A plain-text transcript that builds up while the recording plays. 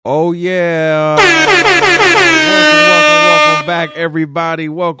Oh yeah. Welcome back, everybody.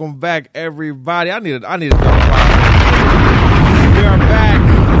 Welcome back, everybody. I need a drum roll. We are back.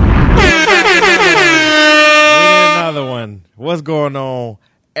 We need another one. What's going on?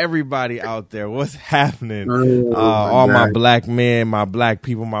 Everybody out there, what's happening? All my black men, my black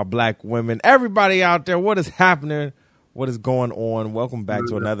people, my black women, everybody out there, what is happening? What is going on? Welcome back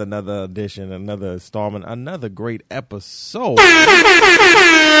to another edition, another installment, another great episode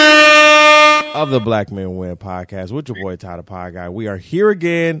of the Black Men Win podcast with your boy Ty the Pod Guy. We are here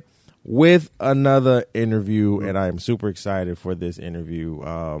again with another interview, and I am super excited for this interview,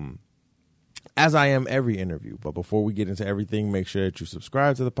 as I am every interview. But before we get into everything, make sure that you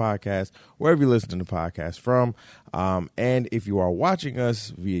subscribe to the podcast wherever you listen to the podcast from. And if you are watching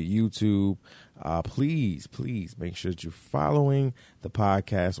us via YouTube, please make sure that you're following the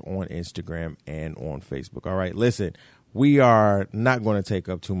podcast on Instagram and on Facebook. All right, listen, we are not going to take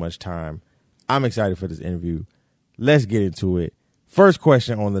up too much time. I'm excited for this interview. Let's get into it. First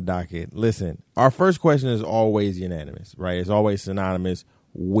question on the docket. Listen, our first question is always unanimous, right? It's always synonymous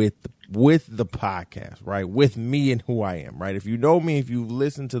with the podcast, right? With me and who I am, right? If you know me, if you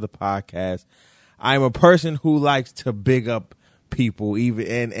listen to the podcast, I'm a person who likes to big up people,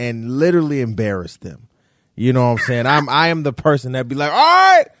 even and literally embarrass them. You know what I'm saying? I am the person that be like, all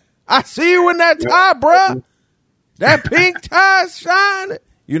right, I see you in that tie, bruh. That pink tie's shining.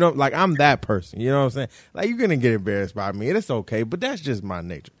 You know, like I'm that person. You know what I'm saying? Like you're gonna get embarrassed by me, and it's okay, but that's just my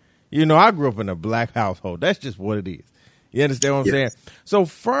nature. You know, I grew up in a black household. That's just what it is. You understand what I'm saying? So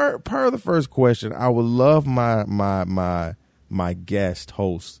per the first question, I would love my guest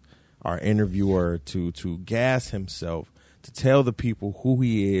host, our interviewer, to gas himself, to tell the people who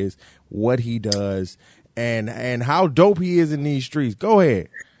he is, what he does, and how dope he is in these streets. Go ahead.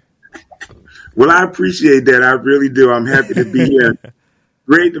 Well, I appreciate that. I really do. I'm happy to be here.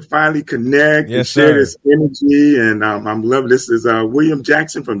 Great to finally connect and share this energy. And I'm loving this. Is William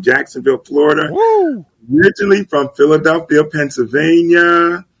Jackson from Jacksonville, Florida. Woo! Originally from Philadelphia,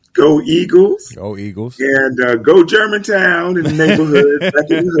 Pennsylvania. Go Eagles. Go Eagles. And go Germantown in the neighborhood, back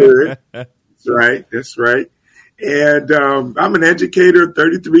in the hood. That's right. And I'm an educator,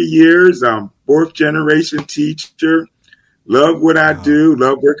 33 years. I'm fourth generation teacher. Love what I do.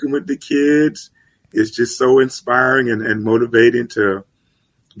 Love working with the kids. It's just so inspiring and motivating to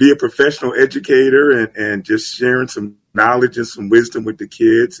be a professional educator and just sharing some knowledge and some wisdom with the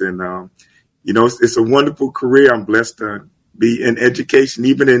kids. And, it's a wonderful career. I'm blessed to be in education,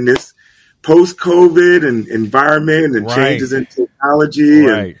 even in this post-COVID and environment and changes in technology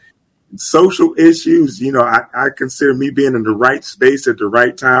and social issues. You know, I consider me being in the right space at the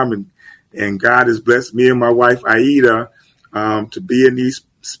right time. And God has blessed me and my wife, Aida, to be in these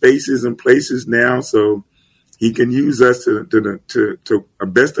spaces and places now. So he can use us to the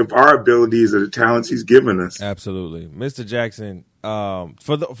best of our abilities or the talents he's given us. Absolutely. Mr. Jackson,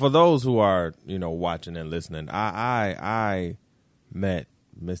 for those who are, watching and listening, I met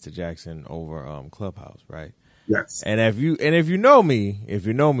Mr. Jackson over Clubhouse, right? Yes. And if you know me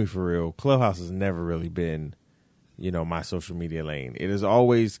for real, Clubhouse has never really been, my social media lane. It is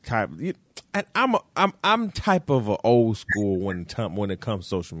always I'm type of an old school when it comes to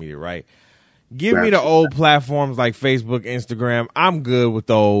social media, right? Give me the old platforms like Facebook, Instagram. I'm good with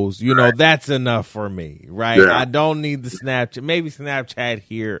those. That's enough for me, right? Yeah. I don't need the Snapchat. Maybe Snapchat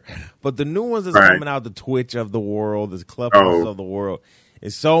here. But the new ones that's coming out, the Twitch of the world, the Clubhouse of the world,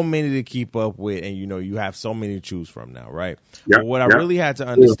 it's so many to keep up with. And, you have so many to choose from now, right? But what I really had to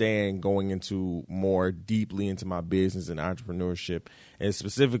understand going into more deeply into my business and entrepreneurship, and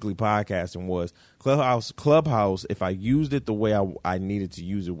specifically podcasting, was Clubhouse, if I used it the way I needed to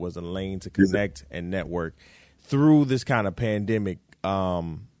use it, was a lane to connect and network through this kind of pandemic,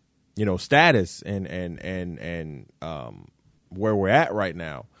 status and where we're at right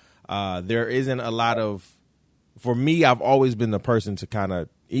now. There isn't a lot of, for me, I've always been the person to kind of,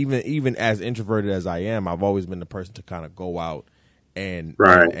 even as introverted as I am, I've always been the person to kind of go out and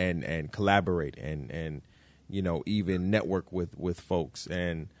collaborate and even network with folks.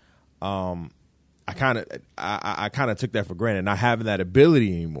 And I kind of took that for granted. Not having that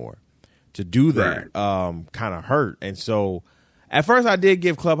ability anymore to do that kind of hurt. And so at first I did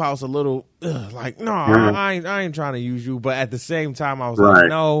give Clubhouse a little I ain't trying to use you. But at the same time I was like,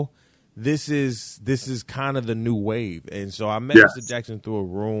 no, this is kind of the new wave. And so I met Mr. Jackson through a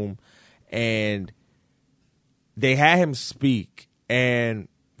room, and they had him speak. And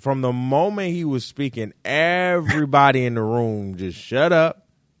from the moment he was speaking, everybody in the room just shut up,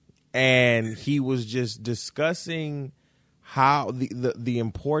 and he was just discussing how the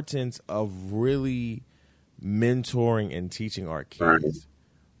importance of really mentoring and teaching our kids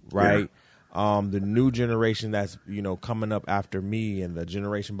right? The new generation that's, coming up after me and the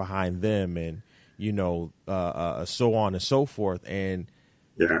generation behind them and, so on and so forth. And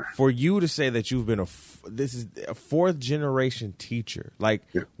for you to say that you've been this is a fourth generation teacher, like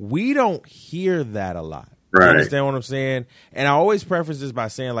we don't hear that a lot. Right. You understand what I'm saying? And I always preface this by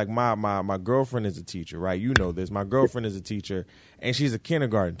saying, like, my girlfriend is a teacher, right? You know this. My girlfriend is a teacher, and she's a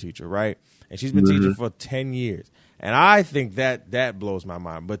kindergarten teacher, right? And she's been teaching for 10 years. And I think that blows my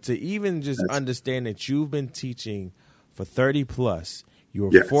mind. But to even just understand that you've been teaching for 30 plus, you're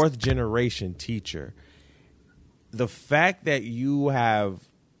a fourth generation teacher, the fact that you have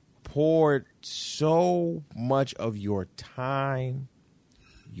poured so much of your time,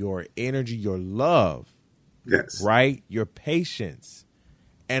 your energy, your love, right, your patience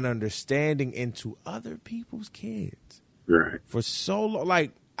and understanding into other people's kids, right, for so long.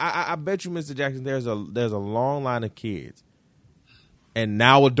 Like I bet you, Mr. Jackson, there's a long line of kids and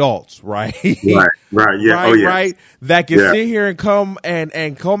now adults, right? Right, that can sit here and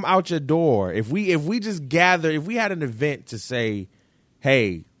come out your door. If we just gather, if we had an event to say,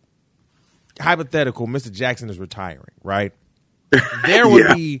 hey, hypothetical, Mr. Jackson is retiring, right?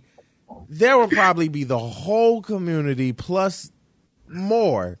 There will probably be the whole community plus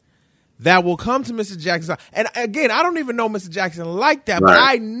more that will come to Mr. Jackson. And again, I don't even know Mr. Jackson like that, but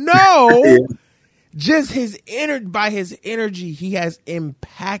I know just by his energy, he has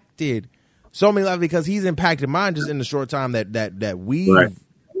impacted so many lives because he's impacted mine just in the short time that we've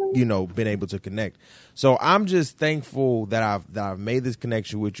been able to connect. So I'm just thankful that I've made this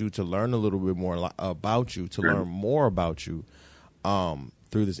connection with you to learn a little bit more about you, to learn more about you.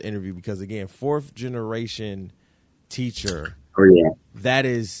 Through this interview, because again, fourth generation teacher, that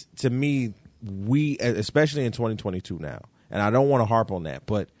is, to me, we, especially in 2022 now, and I don't want to harp on that,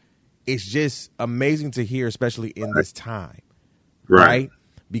 but it's just amazing to hear, especially in this time, right?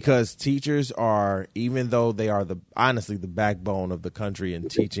 Because teachers are, even though they are honestly the backbone of the country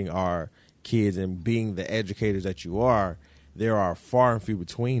and teaching our kids and being the educators that you are, there are far and few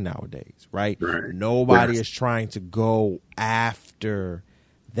between nowadays, right? Nobody is trying to go after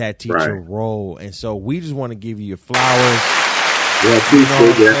that teacher role. And so we just want to give you your flowers. Thank you.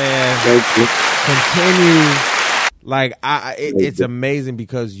 Continue. Like it's amazing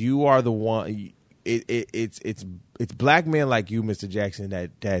because you are the one. It's black men like you, Mr. Jackson,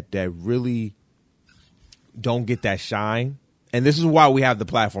 that really don't get that shine. And this is why we have the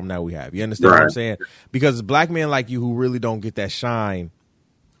platform that we have. You understand what I'm saying? Because it's black men like you who really don't get that shine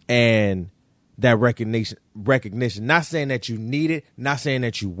and that recognition. Not saying that you need it, not saying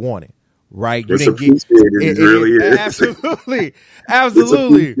that you want it, right? You didn't get it. Really is. Absolutely.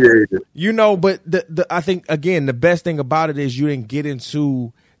 But I think again the best thing about it is you didn't get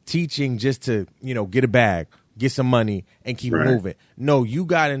into teaching just to get a bag, get some money, and keep moving. No, you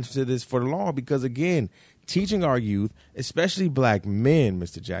got into this for the long because again, teaching our youth, especially black men,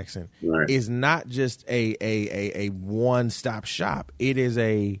 Mr. Jackson, is not just a one-stop shop. It is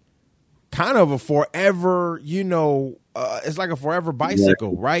a kind of a forever, it's like a forever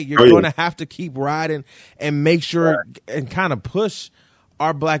bicycle, right? You're going to have to keep riding and make sure and kind of push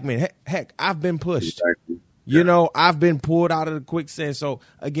our black men. Heck, I've been pushed. I've been pulled out of the quicksand. So,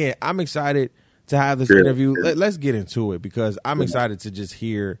 again, I'm excited to have this interview. Let's get into it because I'm excited to just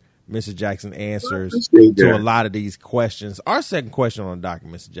hear Mr. Jackson answers to a lot of these questions. Our second question on the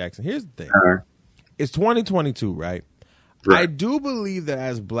document, Mr. Jackson, here's the thing. It's 2022, right? I do believe that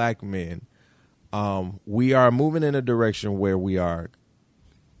as black men, we are moving in a direction where we are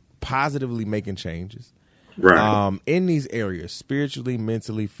positively making changes in these areas, spiritually,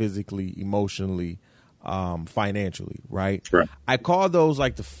 mentally, physically, emotionally, financially, right? I call those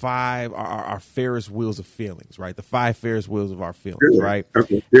like the five, our Ferris wheels of feelings, right? The five Ferris wheels of our feelings, right?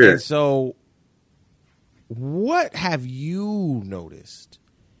 And so what have you noticed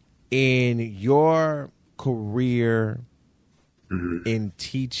in your career in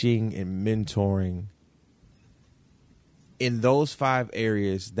teaching and mentoring in those five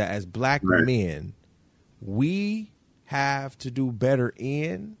areas that as black men we have to do better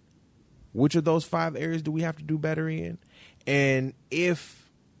in? Which of those five areas do we have to do better in? And if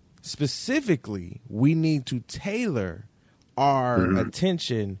specifically we need to tailor our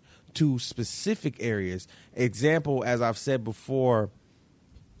attention to specific areas, example, as I've said before,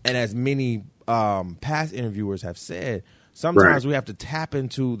 and as many past interviewers have said, sometimes we have to tap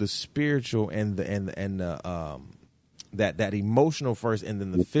into the spiritual and the that emotional first, and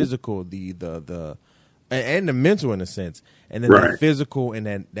then the physical, and the mental in a sense, and then the physical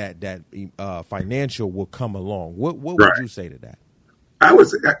and that financial will come along. What would you say to that?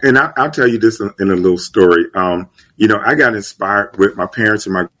 I'll tell you this in a little story. I got inspired with my parents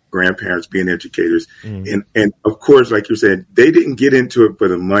and my grandparents being educators. And of course, like you said, they didn't get into it for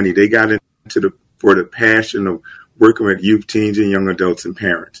the money. They got into for the passion of working with youth, teens, and young adults and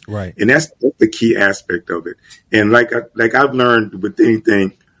parents. Right. And that's the key aspect of it. And like I've learned with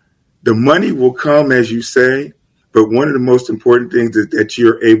anything, the money will come, as you say, but one of the most important things is that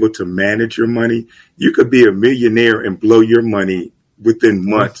you're able to manage your money. You could be a millionaire and blow your money within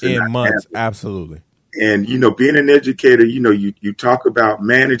months. Absolutely. And, being an educator, you talk about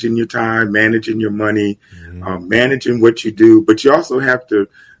managing your time, managing your money, managing what you do, but you also have to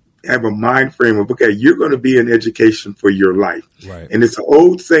have a mind frame of, okay, you're going to be in education for your life. Right. And it's an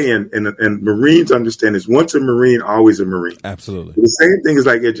old saying, and Marines understand this: once a Marine, always a Marine. Absolutely. The same thing is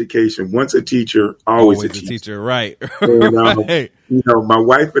like education. Once a teacher, always a teacher. Right. And, right. My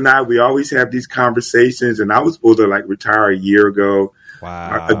wife and I, we always have these conversations, and I was supposed to retire a year ago.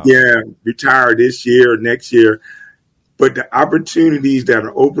 Wow. Again, retire this year, next year. But the opportunities that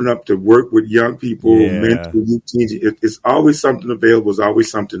are open up to work with young people, mentor youth teens, it's always something available. It's always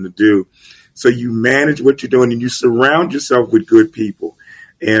something to do. So you manage what you're doing and you surround yourself with good people.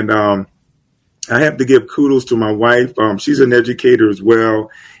 And I have to give kudos to my wife. She's an educator as well.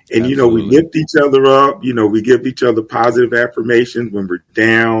 And, Absolutely. We lift each other up. We give each other positive affirmations when we're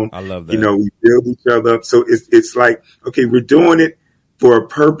down. I love that. We build each other up. So it's like, okay, we're doing it for a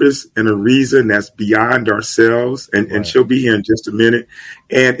purpose and a reason that's beyond ourselves. And she'll be here in just a minute.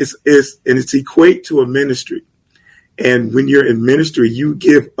 And it's equate to a ministry. And when you're in ministry, you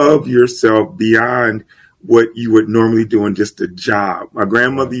give of yourself beyond what you would normally do in just a job. My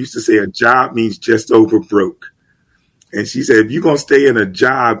grandmother used to say a job means just over broke. And she said, if you're going to stay in a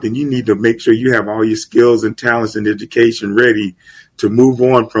job, then you need to make sure you have all your skills and talents and education ready to move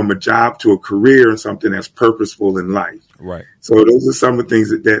on from a job to a career and something that's purposeful in life. Right. So those are some of the things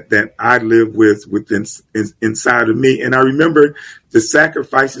that I live within inside of me. And I remember the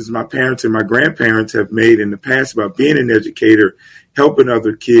sacrifices my parents and my grandparents have made in the past about being an educator, helping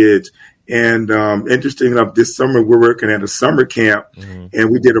other kids. And interesting enough, this summer we're working at a summer camp, and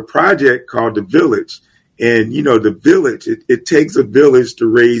we did a project called The Village. And, the village, it takes a village to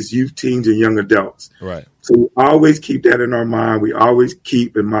raise youth, teens, and young adults. Right. So we always keep that in our mind. We always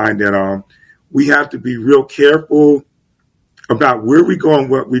keep in mind that we have to be real careful about where we go and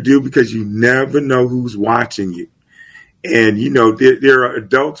what we do, because you never know who's watching you. And, there are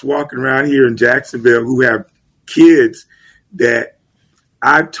adults walking around here in Jacksonville who have kids that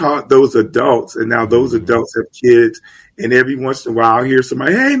I taught those adults, and now those adults have kids. And every once in a while, I'll hear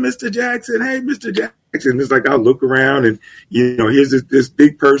somebody, hey, Mr. Jackson, hey, Mr. Jackson. It's like I'll look around and, here's this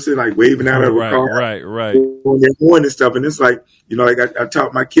big person waving out of a car. Right. On their horn and stuff. And it's like, I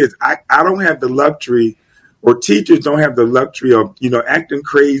taught my kids, I don't have the luxury, or teachers don't have the luxury of, acting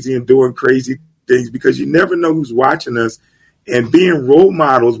crazy and doing crazy things, because you never know who's watching us. And being role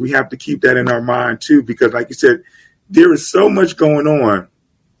models, we have to keep that in our mind too, because like you said, there is so much going on,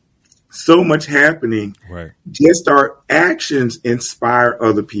 so much happening. Right. Just our actions inspire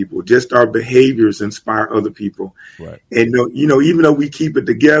other people. Just our behaviors inspire other people. Right. And even though we keep it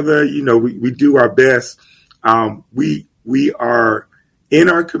together, we do our best. We are in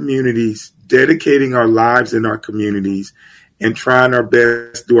our communities, dedicating our lives in our communities, and trying our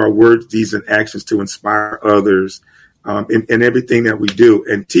best through our words, deeds, and actions to inspire others in everything that we do.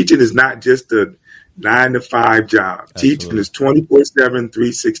 And teaching is not just a 9-to-5 job. Absolutely. Teaching is 24/7,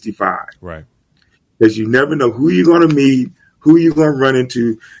 365. Right. Because you never know who you're going to meet, who you're going to run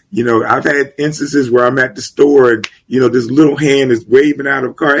into. I've had instances where I'm at the store and, this little hand is waving out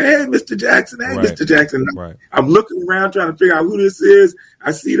of a car. Hey, Mr. Jackson. Hey, right. Mr. Jackson. Right. I'm looking around trying to figure out who this is.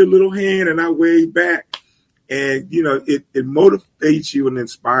 I see the little hand and I wave back. And, it motivates you and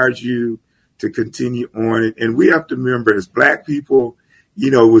inspires you to continue on. And we have to remember, as Black people,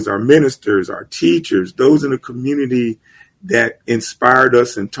 it was our ministers, our teachers, those in the community that inspired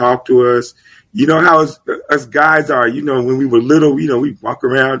us and talked to us. How us guys are, when we were little, we walk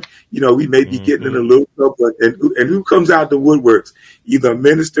around, we may be getting in a little trouble, and who comes out the woodworks? Either a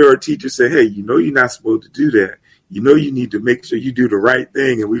minister or a teacher say, hey, you're not supposed to do that. You need to make sure you do the right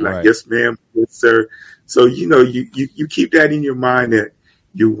thing. And we like, yes, ma'am, yes, sir. So, you keep that in your mind, that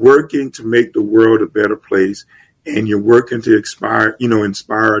you're working to make the world a better place. And you're working to inspire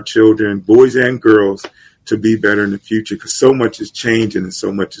our children, boys and girls, to be better in the future, because so much is changing and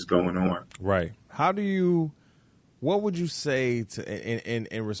so much is going on. Right. What would you say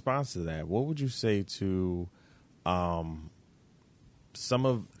to, in response to that, what would you say to some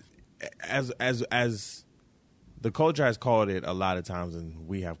of, as the culture has called it a lot of times, and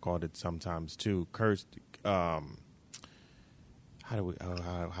we have called it sometimes too, cursed, how do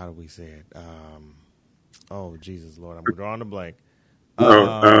we say it? Oh, Jesus, Lord, I'm drawing a blank.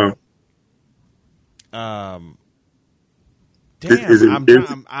 No. Damn, is it,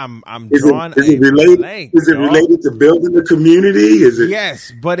 I'm is drawing it a related? blank. Is it dog. related to building the community? Is it?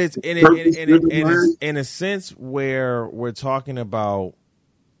 Yes, but it's in a sense where we're talking about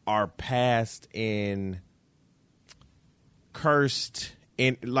our past in cursed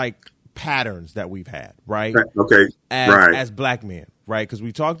in like patterns that we've had, right? Okay, as Black men, right? Because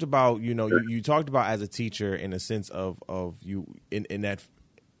we talked about, you talked about as a teacher in a sense of you in that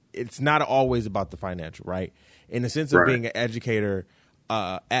it's not always about the financial, right? In the sense of being an educator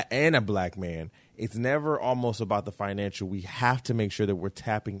and a Black man, it's never almost about the financial. We have to make sure that we're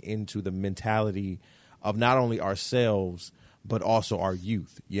tapping into the mentality of not only ourselves but also our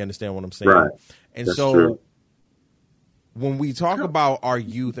youth. You understand what I'm saying? Right. And That's so true. when we talk about our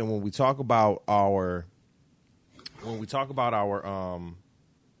youth and when we talk about our Well,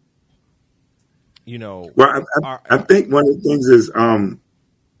 I think one of the things is,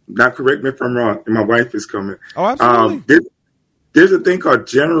 not correct me if I'm wrong, and my wife is coming. Oh, absolutely. There's a thing called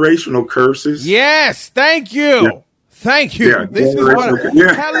generational curses. Yes, thank you. Yeah. Thank you. Yeah, this is what.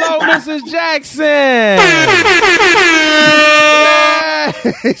 yeah. Hello, Mrs. Jackson.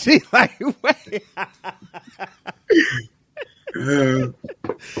 Yeah. She's like, wait.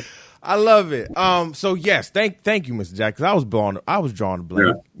 I love it. So yes, thank you, Mr. Jackson. I was drawing a blank.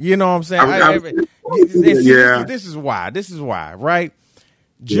 Yeah. You know what I'm saying? This is why, right?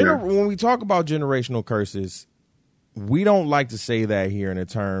 When we talk about generational curses, we don't like to say that here in the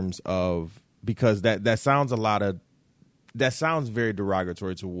terms of, because that sounds very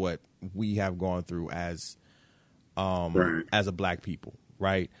derogatory to what we have gone through as a Black people,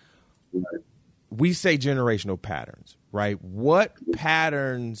 right? We say generational patterns, right? What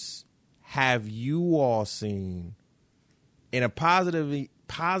patterns have you all seen in a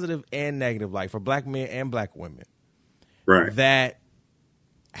positive and negative light for Black men and Black women, right, that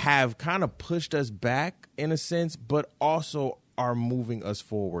have kind of pushed us back in a sense, but also are moving us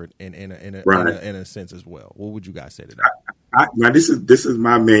forward in a sense as well? What would you guys say to that? Now this is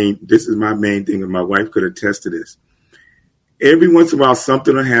my main thing, and my wife could attest to this. Every once in a while,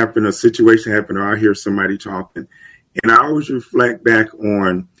 something will happen, a situation happen, or I hear somebody talking, and I always reflect back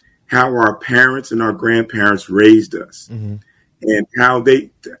on how our parents and our grandparents raised us, mm-hmm. and how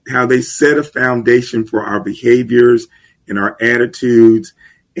they set a foundation for our behaviors and our attitudes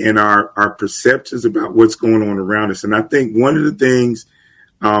and our perceptions about what's going on around us. And I think one of the things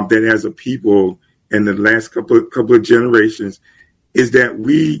that as a people in the last couple of generations is that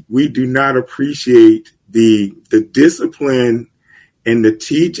we do not appreciate the discipline and the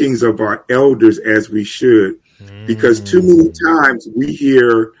teachings of our elders as we should, because too many times we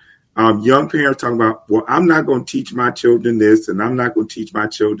hear young parents talking about, well, I'm not going to teach my children this, and I'm not going to teach my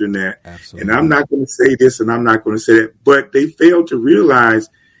children that, Absolutely. And I'm not going to say this, and I'm not going to say that. But they fail to realize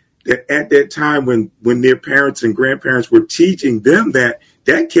that at that time when their parents and grandparents were teaching them that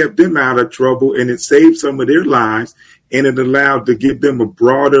kept them out of trouble, and it saved some of their lives, and it allowed to give them a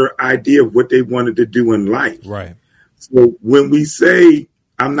broader idea of what they wanted to do in life. Right. So when we say,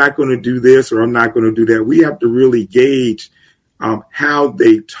 I'm not going to do this or I'm not going to do that, we have to really gauge how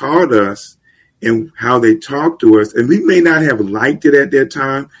they taught us and how they talked to us. And we may not have liked it at that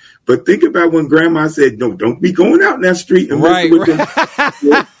time, but think about when Grandma said, no, don't be going out in that street and messing with them.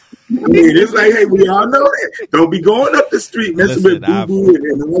 I mean, it's like, hey, we all know that. Don't be going up the street messing with Boo-Boo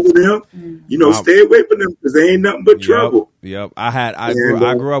and all of them. Stay away from them because they ain't nothing but trouble. Yep. I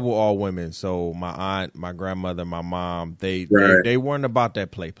grew up with all women. So my aunt, my grandmother, my mom, they weren't about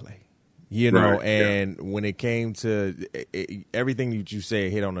that play. And when it came to everything that you said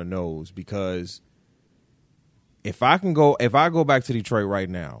hit on the nose, because if I go back to Detroit right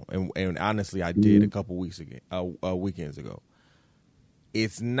now, and honestly, I did a couple weekends ago.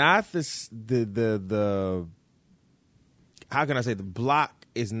 It's not the how can I say, the block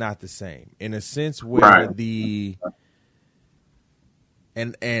is not the same in a sense where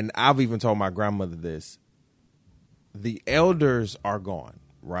and I've even told my grandmother this, the elders are gone,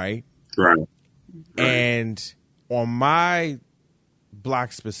 right? Right. And on my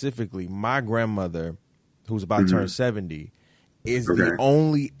block specifically, my grandmother, who's about to turn 70, is the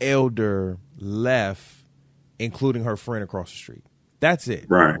only elder left, including her friend across the street. That's it.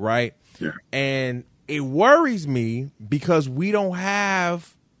 Right. Yeah. And it worries me because we don't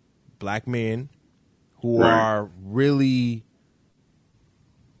have Black men who are really,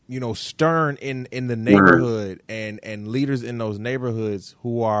 stern in the neighborhood and leaders in those neighborhoods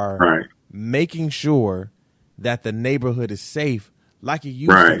who are making sure that the neighborhood is safe like it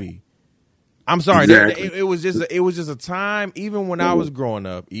used to be. I'm sorry. Exactly. It was just a time, even when I was growing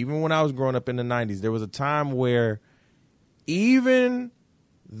up in the 90s, there was a time where even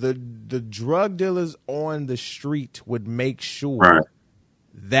the drug dealers on the street would make sure Right.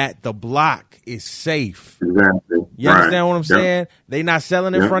 that the block is safe. Exactly. You understand what I'm saying? They not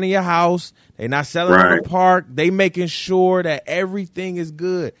selling in Yep. front of your house. They not selling in the park. They making sure that everything is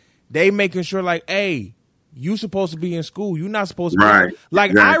good. They making sure like, hey, you supposed to be in school. You not supposed to Right. be.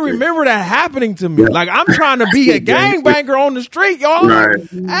 Like, Exactly. I remember that happening to me. Yeah. Like, I'm trying to be a gangbanger on the street, y'all. Right.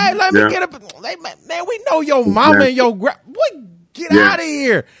 Hey, let me get up. Man, we know your mama and your what? Get out of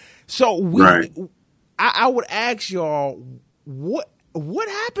here. So I would ask y'all, what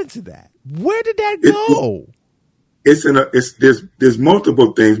happened to that? Where did that go? There's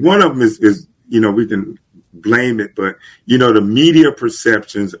multiple things. One of them is we can blame it, but the media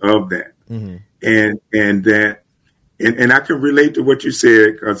perceptions of that, and I can relate to what you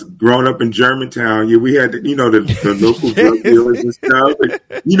said because growing up in Germantown, we had the local drug dealers and stuff. And,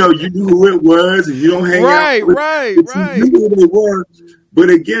 you knew who it was, and you don't hang out with Right. You knew who they were, but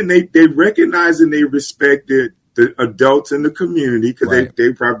again, they recognized and they respected the adults in the community because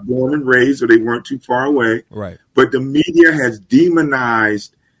they probably born and raised or they weren't too far away. Right. But the media has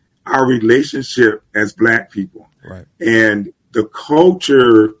demonized our relationship as Black people. Right. And the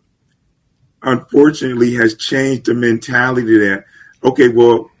culture, unfortunately, has changed the mentality that, okay,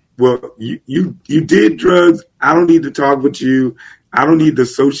 well, you did drugs. I don't need to talk with you. I don't need to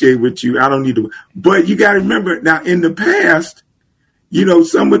associate with you. I don't need to. But you got to remember now, in the past,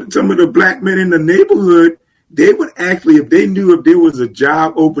 some of the Black men in the neighborhood, they would actually, if they knew if there was a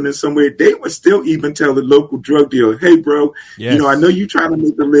job opening somewhere, they would still even tell the local drug dealer, hey, bro, I know you trying to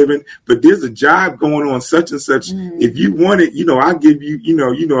make a living, but there's a job going on such and such. If you want it, I'll give you,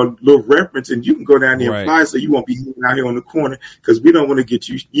 a little reference and you can go down there and apply so you won't be hanging out here on the corner because we don't want to get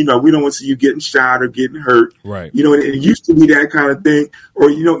you, we don't want to see you getting shot or getting hurt. Right. And it used to be that kind of thing. Or,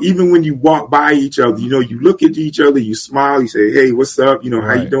 even when you walk by each other, you look at each other, you smile, you say, hey, what's up?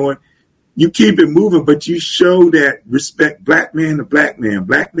 How you doing? You keep it moving, but you show that respect. Black man to Black man,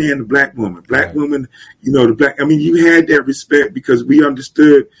 Black man to Black woman, Black woman, the Black. I mean, you had that respect because we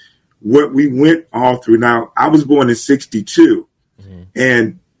understood what we went all through. Now, I was born in 62,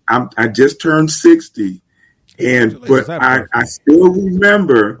 and I just turned 60, but I still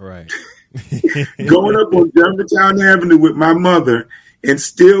remember going up on Germantown Avenue with my mother and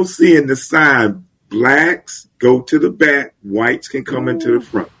still seeing the sign, Blacks go to the back, whites can come into the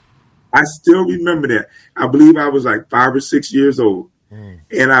front. I still remember that. I believe I was like 5 or 6 years old.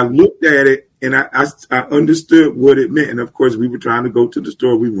 And I looked at it and I understood what it meant. And of course, we were trying to go to the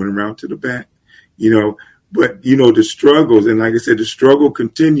store. We went around to the back, but the struggles. And like I said, the struggle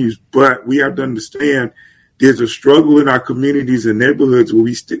continues, but we have to understand there's a struggle in our communities and neighborhoods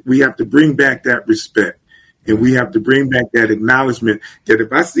where we have to bring back that respect. And we have to bring back that acknowledgement that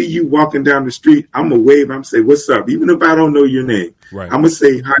if I see you walking down the street, I'm going to wave. I'm going to say, what's up? Even if I don't know your name, I'm going to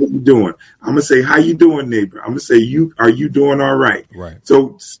say, how you doing? I'm going to say, how you doing, neighbor? I'm going to say, are you doing all right? Right.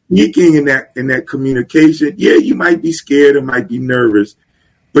 So speaking in that communication, you might be scared or might be nervous,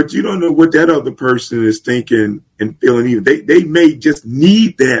 but you don't know what that other person is thinking and feeling either. They may just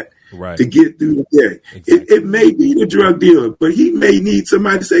need that to get through the day. Exactly. It may be the drug dealer, but he may need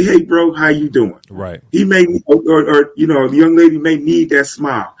somebody to say, hey, bro, how you doing? Right. He may, or the young lady may need that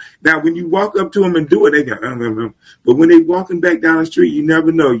smile. Now, when you walk up to him and do it, they go, but when they walking back down the street, you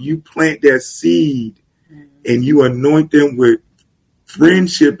never know. You plant that seed and you anoint them with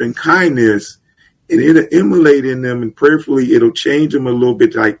friendship and kindness, and it'll emulate in them, and prayerfully it'll change them a little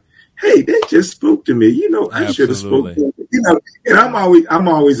bit, like, hey, they just spoke to me. I should have spoken to them. And I'm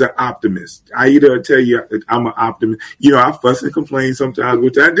always an optimist. I either tell you I'm an optimist. I fuss and complain sometimes,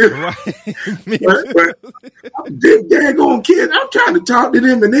 which I do. Right. but them daggone kids, I'm trying to talk to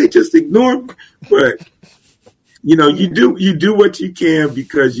them and they just ignore me. But you do what you can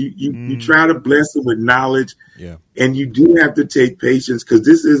because you try to bless them with knowledge. Yeah. And you do have to take patience because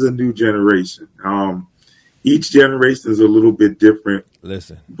this is a new generation. Each generation is a little bit different.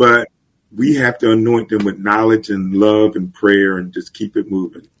 But we have to anoint them with knowledge and love and prayer and just keep it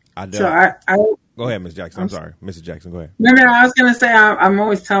moving. Go ahead, Ms. Jackson. I'm sorry. Mrs. Jackson, go ahead. No, I was going to say, I'm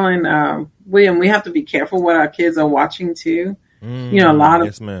always telling William, we have to be careful what our kids are watching too. A lot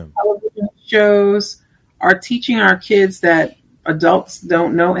of television shows are teaching our kids that adults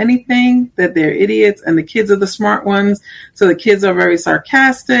don't know anything, that they're idiots, and the kids are the smart ones. So the kids are very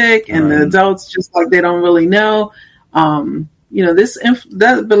sarcastic, and the adults just like they don't really know. Believe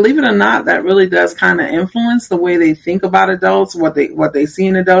it or not, that really does kind of influence the way they think about adults, what they see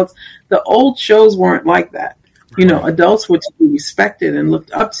in adults. The old shows weren't like that. Adults were to be respected and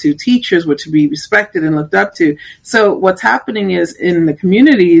looked up to. Teachers were to be respected and looked up to. So what's happening is in the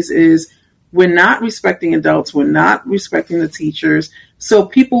communities is We're not respecting adults. We're not respecting the teachers. So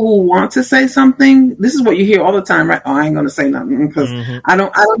people who want to say something, this is what you hear all the time, right? Oh, I ain't going to say nothing because I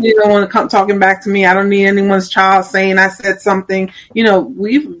don't need anyone to come talking back to me. I don't need anyone's child saying I said something. You know,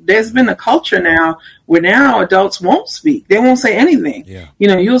 there's been a culture now where now adults won't speak. They won't say anything. Yeah. You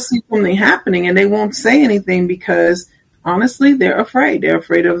know, you'll see something happening and they won't say anything because honestly, they're afraid. They're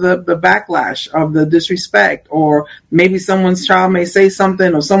afraid of the backlash, of the disrespect, or maybe someone's child may say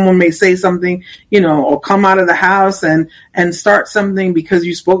something, or someone may say something, you know, or come out of the house and start something because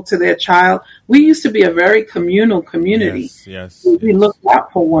you spoke to their child. We used to be a very communal community. Yes. We looked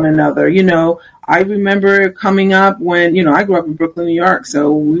out for one another. You know, I remember coming up when, you know, I grew up in Brooklyn, New York,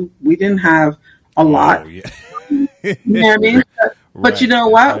 so we didn't have a lot. Oh, yeah. You know what I mean? But you know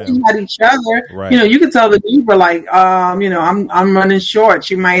what? We had each other. Right. You know, you could tell the neighbor, like, you know, I'm running short.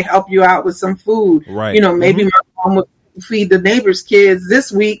 She might help you out with some food. Right. You know, maybe my mom would feed the neighbor's kids this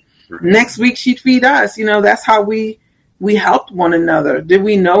week. Next week she'd feed us. You know, that's how we helped one another. Did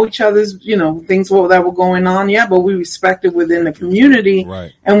we know each other's, you know, things that were going on? Yeah, but we respected within the community,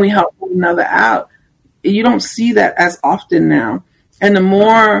 right, and we helped one another out. You don't see that as often now. And the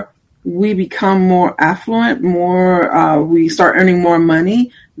more we become more affluent, more we start earning more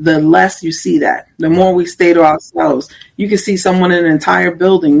money, the less you see that. The more we stay to ourselves. You can see someone in an entire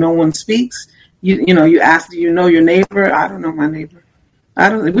building, no one speaks. You know, you ask, do you know your neighbor? I don't know my neighbor.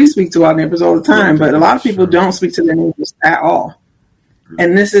 We speak to our neighbors all the time, but a lot of people don't speak to their neighbors at all.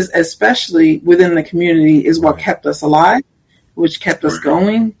 And this is especially within the community is what kept us alive, which kept us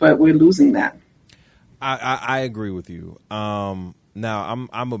going, but we're losing that. I agree with you. Now I'm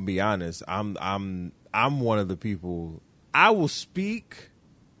gonna be honest. I'm one of the people. I will speak,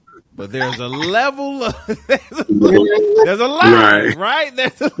 but there's a level of there's a line, right?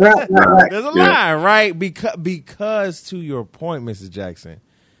 There's a line, right? Because to your point, Mrs. Jackson,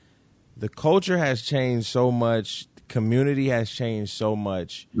 the culture has changed so much. Community has changed so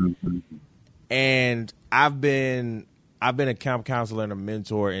much, and I've been a camp counselor and a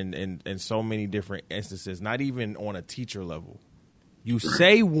mentor in so many different instances. Not even on a teacher level. You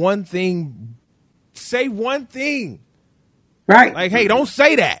say one thing. Right. Like, hey, don't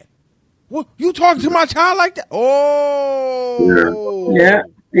say that. What, you talking to my child like that? Oh. Yeah,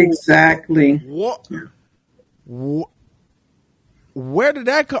 exactly. What? Where did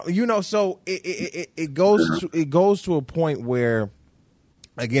that come? You know, so it goes to a point where,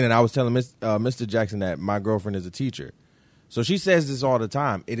 again, and I was telling Mr. Jackson that my girlfriend is a teacher. So she says this all the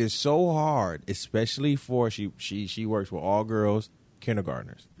time. It is so hard, especially for she works with all girls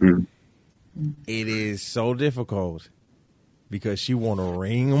kindergartners. It is so difficult because she want to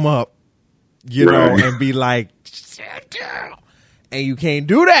ring them up, you know, and be like, and you can't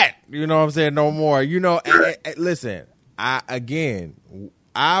do that. You know what I'm saying? No more. You know, listen, I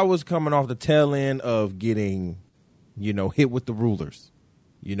was coming off the tail end of getting, you know, hit with the rulers.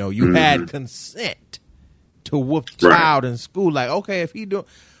 You know, you had consent to whoop the child in school. Like, okay, if he do,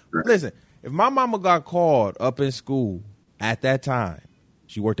 listen, if my mama got called up in school at that time,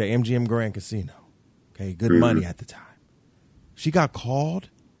 she worked at MGM Grand Casino. Okay, good money at the time. She got called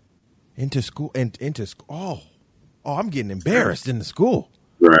into school. Oh, I'm getting embarrassed in the school.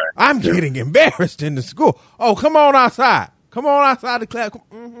 Right. I'm getting embarrassed in the school. Oh, come on outside. Come on outside the class.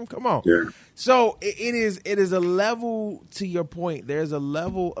 Come on. Yeah. So it is a level, to your point. There's a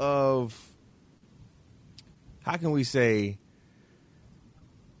level of, how can we say,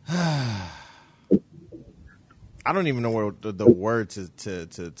 I don't even know where the word to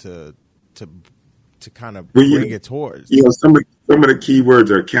kind of bring it towards. You know, some of the key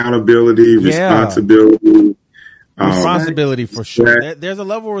words are accountability, responsibility. Responsibility for sure. There's a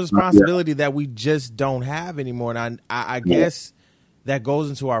level of responsibility that we just don't have anymore. And I guess that goes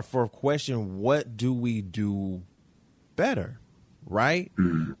into our fourth question. What do we do better? Right?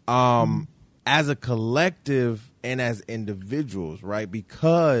 As a collective and as individuals, right?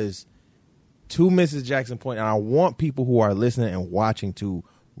 Because to Mrs. Jackson's point, and I want people who are listening and watching to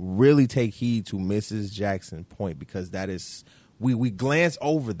really take heed to Mrs. Jackson's point, because that is, we glance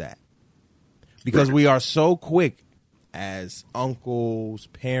over that because we are so quick as uncles,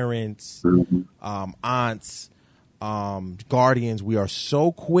 parents, aunts, guardians. We are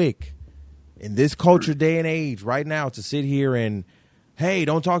so quick in this culture day and age right now to sit here and, hey,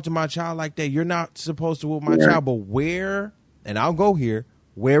 don't talk to my child like that. You're not supposed to whoop my child. But where, and I'll go here,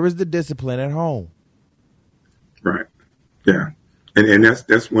 where is the discipline at home? Right. Yeah. And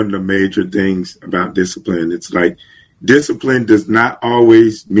that's one of the major things about discipline. It's like discipline does not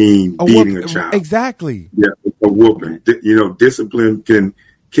always mean beating a child. Exactly. Yeah, a whooping. You know, discipline can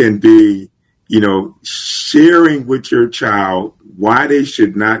be, sharing with your child why they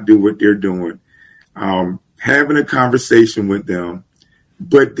should not do what they're doing, having a conversation with them,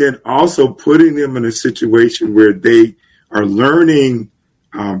 but then also putting them in a situation where they are learning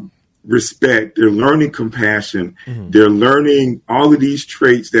respect, they're learning compassion, they're learning all of these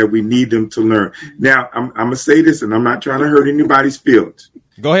traits that we need them to learn. Now, I'm going to say this, and I'm not trying to hurt anybody's feelings.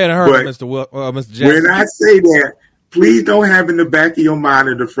 Go ahead and hurt Mr. Jackson. When I say that, please don't have in the back of your mind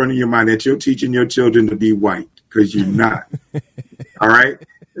or the front of your mind that you're teaching your children to be white, because you're not. All right?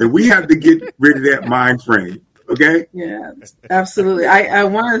 And we have to get rid of that mind frame. Okay? Yeah, absolutely. I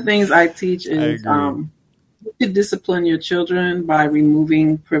one of the things I teach is you could discipline your children by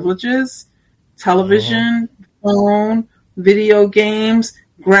removing privileges, television, phone, video games,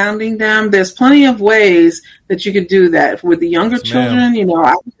 grounding them. There's plenty of ways that you could do that with the younger children.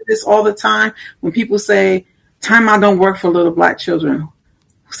 I do this all the time when people say timeout don't work for little black children.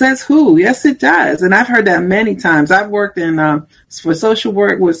 Says who? Yes, it does. And I've heard that many times. I've worked in for social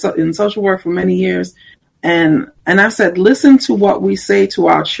work in social work for many years. And I've said, listen to what we say to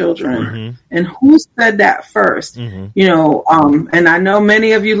our children and who said that first, and I know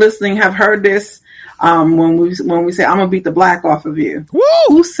many of you listening have heard this when we say, I'm going to beat the black off of you. Woo!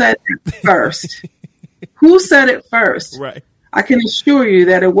 Who said it first? Who said it first? Right. I can assure you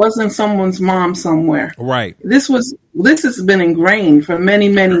that it wasn't someone's mom somewhere. Right. This has been ingrained for many,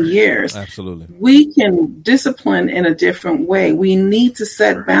 many years. Absolutely. We can discipline in a different way. We need to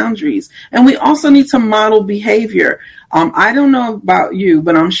set boundaries, and we also need to model behavior. I don't know about you,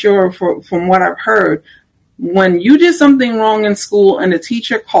 but I'm sure from what I've heard, when you did something wrong in school and the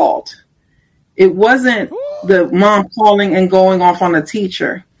teacher called, it wasn't the mom calling and going off on the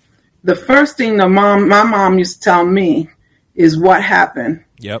teacher. The first thing my mom used to tell me is what happened.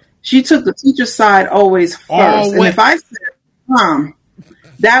 Yep. She took the teacher's side always first. And if I said, Mom,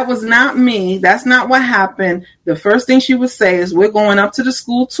 that was not me, that's not what happened, the first thing she would say is, we're going up to the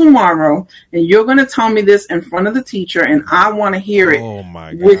school tomorrow and you're going to tell me this in front of the teacher and I want to hear it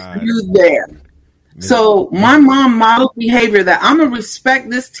with you there. So my mom modeled behavior that I'm going to respect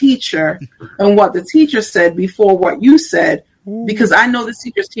this teacher and what the teacher said before what you said, because I know this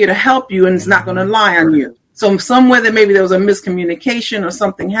teacher's here to help you and it's not going to lie on you. So somewhere that maybe there was a miscommunication or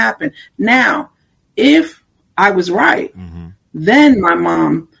something happened. Now, if I was right, then my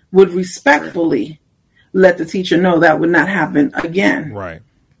mom would respectfully let the teacher know that would not happen again. Right.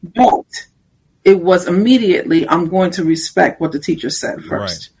 But it was immediately, I'm going to respect what the teacher said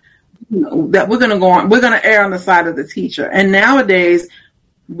first. Right. That we're going to go on, we're going to err on the side of the teacher. And nowadays,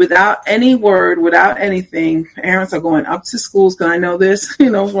 without any word, without anything, parents are going up to schools, because I know this,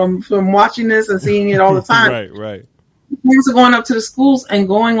 from watching this and seeing it all the time. Right. Parents are going up to the schools and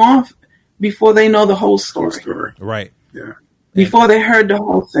going off before they know the whole story. Right. Yeah. Before they heard the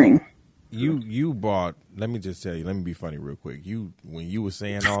whole thing. You brought, let me just tell you, let me be funny real quick. When you were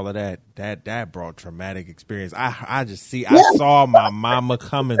saying all of that brought traumatic experience. I saw my mama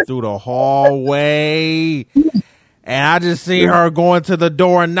coming through the hallway. And I just see her going to the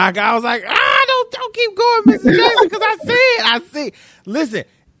door and knock. I was like, don't keep going, Mr. Jackson, because I see. Listen,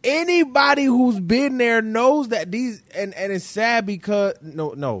 anybody who's been there knows that and it's sad because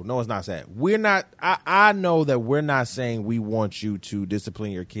no, it's not sad. We're not. I know that we're not saying we want you to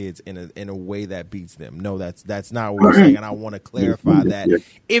discipline your kids in a way that beats them. No, that's not what we're saying, and I want to clarify that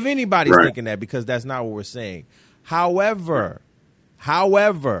if anybody's thinking that, because that's not what we're saying. However.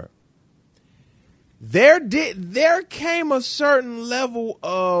 There came a certain level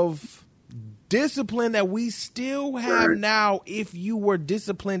of discipline that we still have now if you were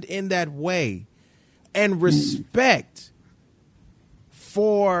disciplined in that way, and respect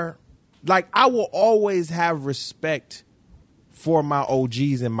for, like, I will always have respect for my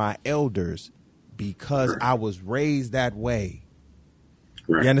OGs and my elders because I was raised that way.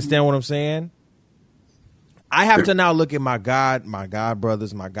 You understand what I'm saying? I have to now look at my god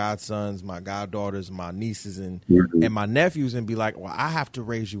brothers, my godsons, my goddaughters, my nieces, and my nephews, and be like, well, I have to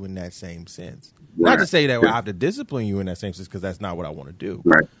raise you in that same sense. Not to say that I have to discipline you in that same sense, because that's not what I want to do.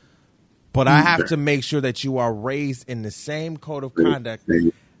 Right. But I have to make sure that you are raised in the same code of conduct,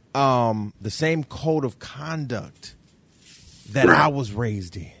 that I was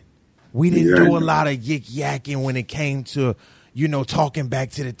raised in. We didn't do a lot of yik-yakking when it came to, talking back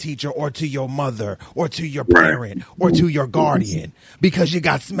to the teacher or to your mother or to your parent or to your guardian because you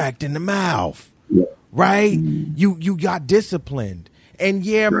got smacked in the mouth, right? You got disciplined. And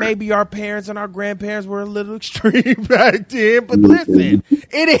maybe our parents and our grandparents were a little extreme back then, but listen,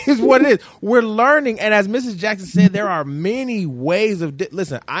 it is what it is. We're learning. And as Mrs. Jackson said, there are many ways of,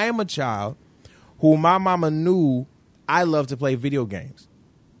 listen, I am a child who my mama knew I love to play video games.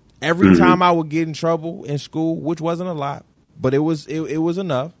 Every time I would get in trouble in school, which wasn't a lot, but it was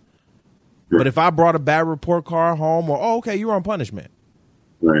enough. Right. But if I brought a bad report card home, or okay, you're on punishment.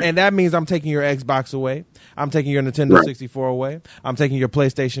 Right. And that means I'm taking your Xbox away. I'm taking your Nintendo 64 away. I'm taking your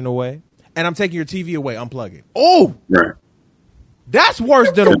PlayStation away. And I'm taking your TV away. Unplug it. Oh, that's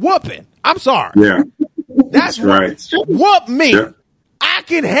worse than a whooping. I'm sorry. Yeah. That's right. Whoop me. Yeah. I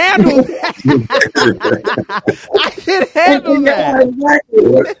can handle that. I can handle that.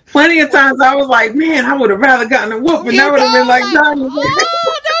 Exactly. Plenty of times I was like, man, I would have rather gotten a whooping. I would have been like, no,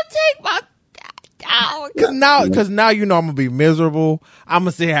 don't take my... Because now you know I'm gonna be miserable. I'm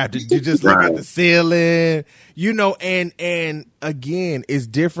gonna have to just look at the ceiling, you know. And again, it's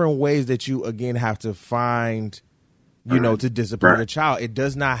different ways that you again have to find, you know, to discipline a child. It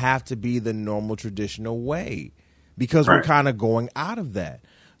does not have to be the normal traditional way, because we're kind of going out of that.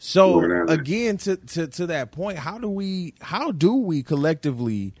 So again, to that point, how do we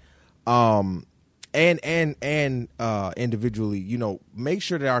collectively, and individually, you know, make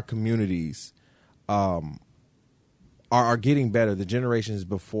sure that our communities are getting better. The generations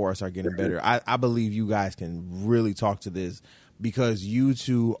before us are getting better. I believe you guys can really talk to this, because you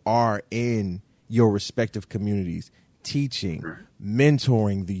two are in your respective communities, teaching,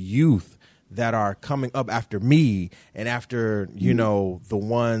 mentoring the youth that are coming up after me and after, you know, the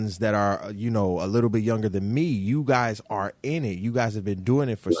ones that are, you know, a little bit younger than me. You guys are in it. You guys have been doing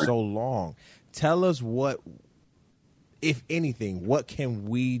it for so long. Tell us what, if anything, what can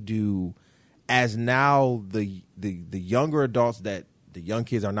we do as now the younger adults, that the young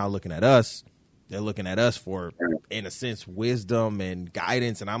kids are now looking at us. They're looking at us for, in a sense, wisdom and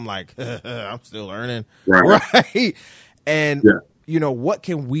guidance. And I'm like, I'm still learning. Right. And, you know, what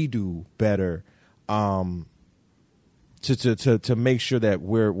can we do better to make sure that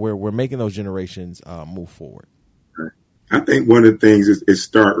we're making those generations move forward? I think one of the things is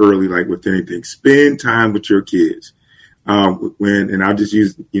start early, like with anything. Spend time with your kids. And I'll just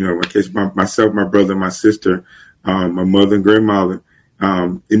use, you know, in case myself, my brother, my sister, my mother and grandmother,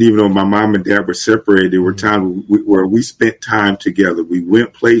 and even though my mom and dad were separated, there were times where we spent time together. We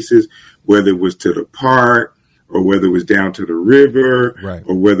went places, whether it was to the park or whether it was down to the river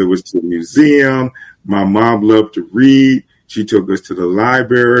or whether it was to the museum. My mom loved to read. She took us to the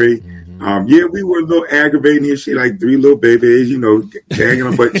library. We were a little aggravating here. She like 3 little babies, you know, tagging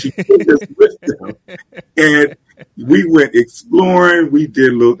them, but she took us with them. And we went exploring. We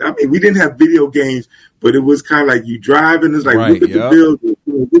did we didn't have video games, but it was kind of like you driving. It's like, look at the building,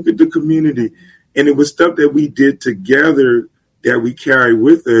 look at the community. And it was stuff that we did together that we carry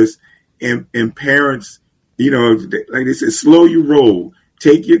with us. And parents, you know, like they said, slow your roll.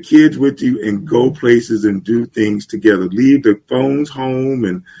 Take your kids with you and go places and do things together. Leave the phones home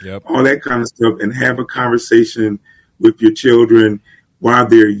and all that kind of stuff, and have a conversation with your children while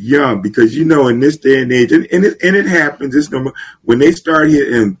they're young. Because, you know, in this day and age, and it happens, it's normal, when they start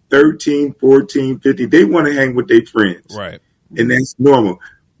hitting 13, 14, 15, they want to hang with their friends. Right. And that's normal.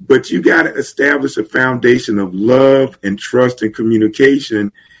 But you got to establish a foundation of love and trust and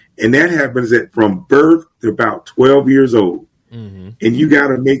communication. And that happens from birth to about 12 years old. And you got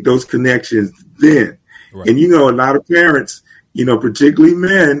to make those connections then. And, you know, a lot of parents, you know, particularly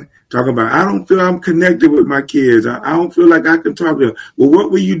men, talking about, I don't feel I'm connected with my kids. I don't feel like I can talk to them. Well,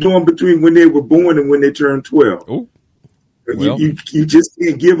 what were you doing between when they were born and when they turned 12? Well. You just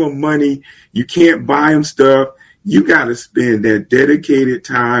can't give them money. You can't buy them stuff. You got to spend that dedicated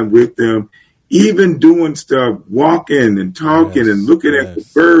time with them, even doing stuff, walking and talking and looking at the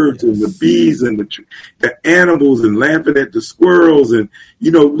birds and the bees and the animals and laughing at the squirrels and,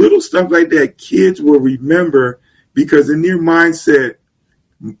 you know, little stuff like that. Kids will remember, because in their mindset,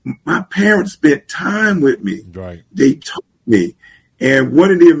 my parents spent time with me. Right. They taught me. And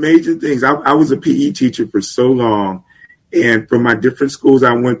one of the amazing things, I was a PE teacher for so long, and from my different schools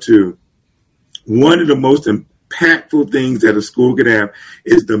I went to, one of the most impactful things that a school could have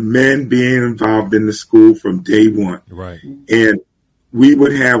is the men being involved in the school from day one. Right. And we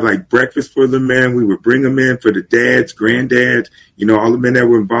would have like breakfast for the men. We would bring them in for the dads, granddads, you know, all the men that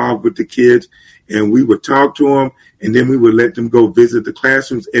were involved with the kids. And we would talk to them, and then we would let them go visit the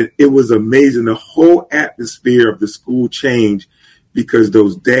classrooms. And it was amazing. The whole atmosphere of the school changed because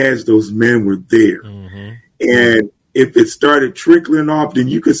those dads, those men were there. And if it started trickling off, then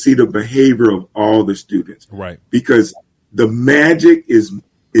you could see the behavior of all the students. Right. Because the magic is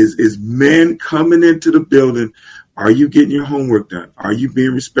men coming into the building. Are you getting your homework done? Are you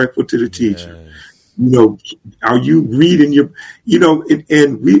being respectful to the teacher? You know, are you reading your, you know,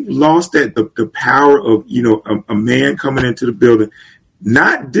 and we've lost that, the power of, you know, a man coming into the building,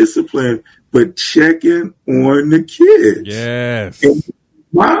 not discipline, but checking on the kids. Yes.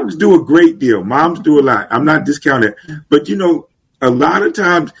 Moms do a great deal. Moms do a lot. I'm not discounting it. But, a lot of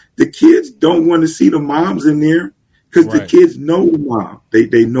times the kids don't want to see the moms in there because the kids know mom.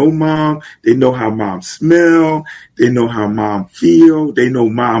 They know mom. They know how mom smell. They know how mom feel. They know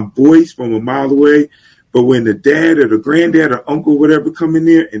mom voice from a mile away. But when the dad or the granddad or uncle, whatever, come in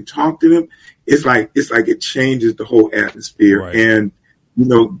there and talk to them, it's like it changes the whole atmosphere. Right. And,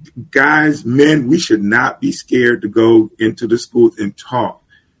 guys, men, we should not be scared to go into the schools and talk.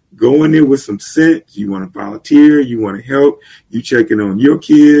 Go in there with some sense. You want to volunteer. You want to help. You checking on your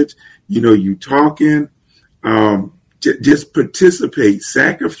kids. You talking. Just participate.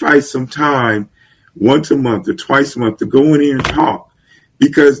 Sacrifice some time once a month or twice a month to go in there and talk.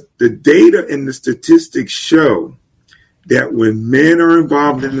 Because the data and the statistics show that when men are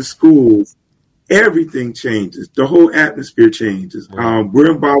involved in the schools, everything changes. The whole atmosphere changes. Right.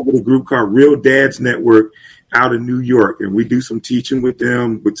 We're involved with a group called Real Dads Network out of New York, and we do some teaching with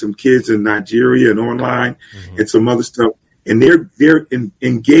them, with some kids in Nigeria and online and some other stuff. And they're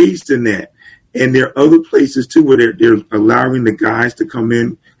engaged in that. And there are other places too where they're allowing the guys to come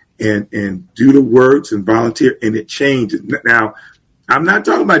in and do the works and volunteer, and it changes. Now, I'm not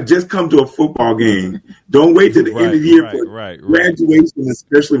talking about just come to a football game. Don't wait till the end of the year for graduation,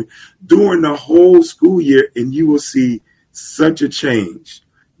 especially during the whole school year, and you will see such a change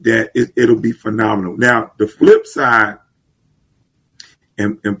that it'll be phenomenal. Now, the flip side,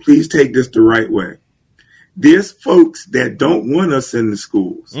 and please take this the right way, there's folks that don't want us in the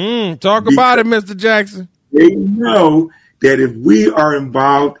schools. Talk about it, Mr. Jackson. They know that if we are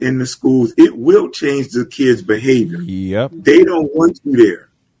involved in the schools, it will change the kids' behavior. Yep. They don't want you there.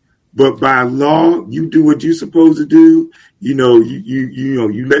 But by law, you do what you're supposed to do. You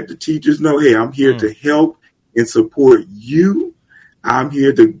let the teachers know, hey, I'm here to help and support you. I'm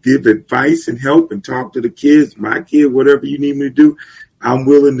here to give advice and help and talk to the kids, my kid, whatever you need me to do. I'm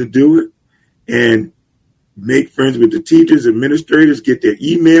willing to do it. And make friends with the teachers, administrators, get their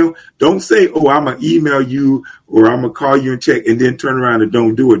email. Don't say, oh, I'm going to email you or I'm going to call you and check, and then turn around and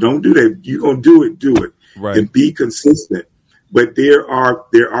don't do it. Don't do that. You're going to do it. Right. And be consistent. But there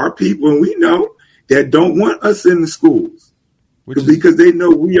are people, and we know, that don't want us in the schools because they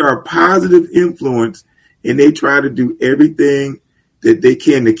know we are a positive influence, and they try to do everything that they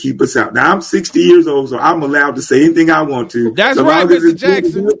can to keep us out. Now, I'm 60 years old, so I'm allowed to say anything I want to. That's right, Mr.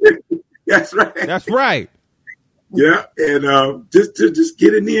 Jackson. That's right. That's right. Yeah, and just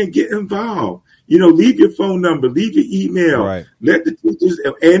get in there and get involved. Leave your phone number, leave your email. Right. Let the teachers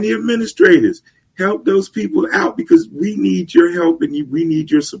and the administrators help those people out, because we need your help and we need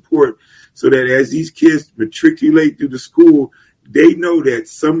your support, so that as these kids matriculate through the school, they know that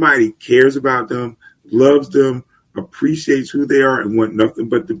somebody cares about them, loves them, appreciates who they are, and want nothing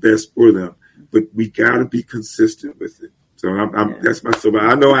but the best for them. But we got to be consistent with it. So that's my soap.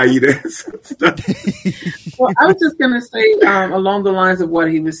 I know how you answer stuff. Well, I was just going to say along the lines of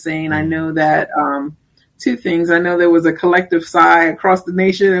what he was saying, I know that two things. I know there was a collective sigh across the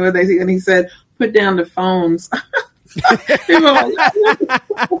nation, and he said, put down the phones.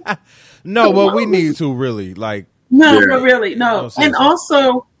 No, but we need to really but really, no. And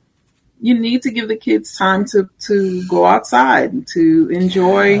also, you need to give the kids time to go outside and to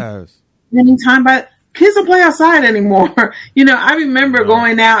enjoy spending time. But kids don't play outside anymore. I remember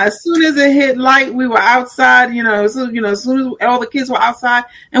going out as soon as it hit light, we were outside. As soon as all the kids were outside,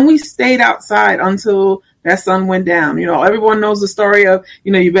 and we stayed outside until that sun went down. Everyone knows the story of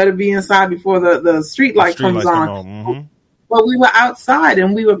you better be inside before the street light comes on. Mm-hmm. But we were outside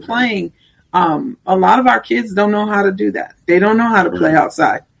and we were playing. A lot of our kids don't know how to do that. They don't know how to play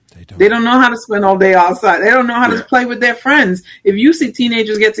outside. They don't know how to spend all day outside. They don't know how to play with their friends. If you see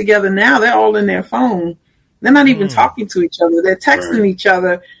teenagers get together now, they're all in their phone. They're not even talking to each other. They're texting each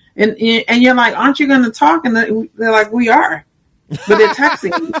other. And you're like, aren't you going to talk? And they're like, we are. But they're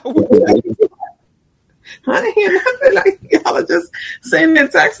texting. I didn't hear nothing. Like, y'all are just saying they're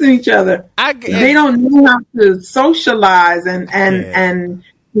texting each other. They don't know how to socialize and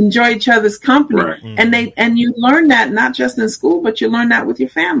enjoy each other's company. Right. And you learn that not just in school, but you learn that with your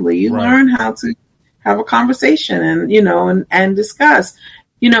family. You learn how to have a conversation and discuss.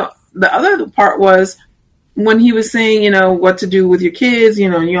 The other part was when he was saying, what to do with your kids,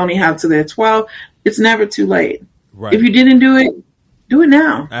 you only have till they're 12. It's never too late. Right. If you didn't do it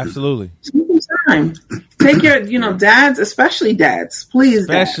now. Absolutely. Spend time. Take your, dads, especially dads, please.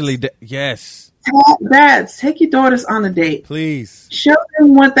 Especially, yes. Dads, take your daughters on a date. Please. Show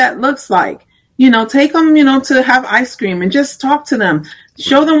them what that looks like. Take them, to have ice cream and just talk to them.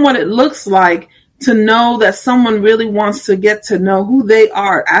 Show them what it looks like to know that someone really wants to get to know who they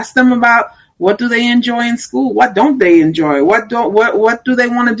are. Ask them about What do they enjoy in school? What don't they enjoy? What do they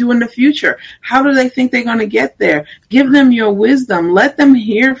want to do in the future? How do they think they're going to get there? Give them your wisdom. Let them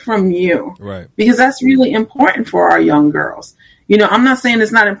hear from you. Right. Because that's really important for our young girls. You know, I'm not saying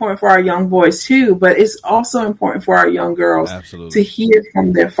it's not important for our young boys too, but it's also important for our young girls to hear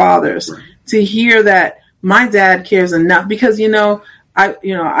from their fathers, to hear that my dad cares enough. Because, this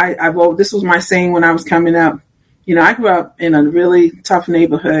was my saying when I was coming up. You know, I grew up in a really tough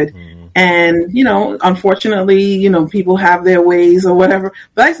neighborhood. And, unfortunately, people have their ways or whatever.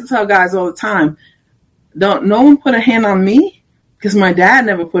 But I used to tell guys all the time, no one put a hand on me because my dad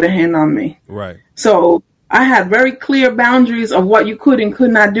never put a hand on me. Right. So I had very clear boundaries of what you could and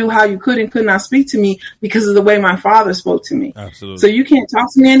could not do, how you could and could not speak to me because of the way my father spoke to me. Absolutely. So you can't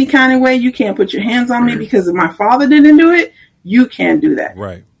talk to me any kind of way. You can't put your hands on me because if my father didn't do it, you can't do that.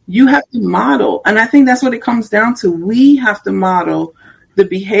 Right. You have to model. And I think that's what it comes down to. We have to model the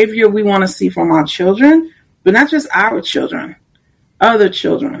behavior we want to see from our children, but not just our children, other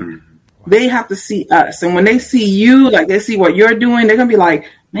children. They have to see us. And when they see you, like they see what you're doing, they're going to be like,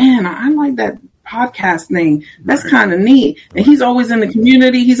 man, I like that podcast thing. That's kind of neat. And he's always in the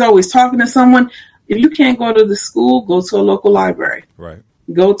community. He's always talking to someone. If you can't go to the school, go to a local library. Right.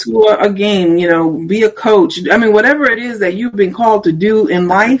 Go to a game, be a coach. I mean, whatever it is that you've been called to do in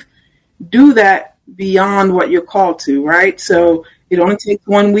life, do that beyond what you're called to, right? So it only takes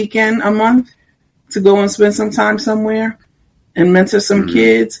one weekend a month to go and spend some time somewhere and mentor some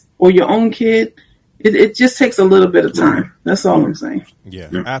kids or your own kid. It just takes a little bit of time. That's all I'm saying. Yeah,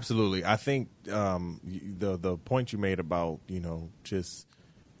 absolutely. I think the point you made about, just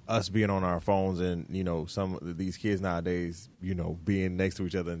us being on our phones and, some of these kids nowadays, being next to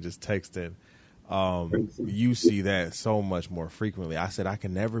each other and just texting, you see that so much more frequently. I said I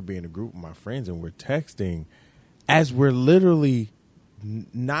can never be in a group with my friends and we're texting as we're literally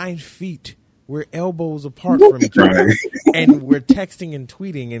 9 feet. We're elbows apart from each other, and we're texting and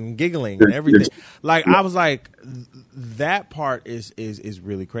tweeting and giggling and everything. Like I was like, that part is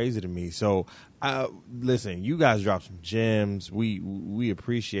really crazy to me. So, listen, you guys dropped some gems. We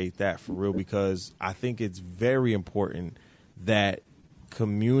appreciate that for real because I think it's very important that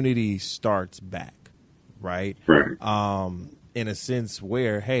community starts back, right? Right. In a sense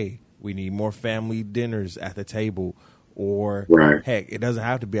where, hey, we need more family dinners at the table. Or heck, it doesn't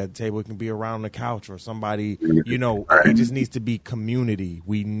have to be at the table. It can be around the couch or somebody, it just needs to be community.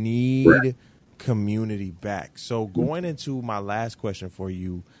 We need community back. So going into my last question for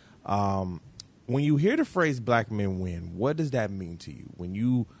you, when you hear the phrase black men win, what does that mean to you? When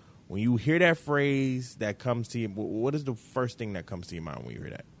you hear that phrase that comes to you, what is the first thing that comes to your mind when you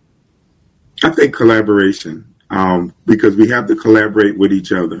hear that? I think collaboration, because we have to collaborate with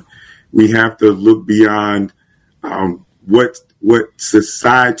each other. We have to look beyond what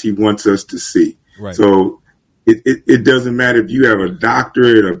society wants us to see. Right. So it doesn't matter if you have a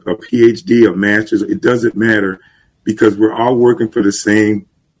doctorate, a PhD, a master's. It doesn't matter because we're all working for the same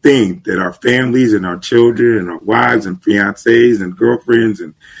thing, that our families and our children and our wives and fiancés and girlfriends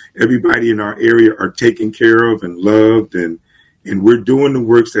and everybody in our area are taken care of and loved, and we're doing the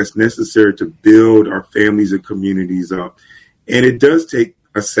works that's necessary to build our families and communities up. And it does take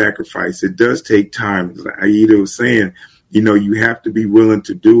a sacrifice. It does take time. Like Aida was saying, you have to be willing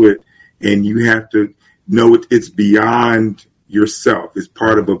to do it, and you have to know it's beyond yourself. It's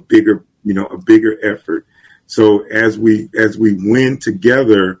part of a bigger effort. So as we win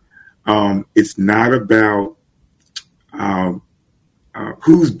together, it's not about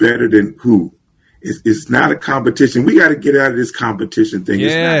who's better than who. It's not a competition. We got to get out of this competition thing.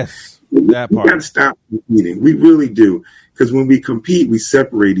 Yes, that part. We got to stop competing. We really do. Because when we compete, we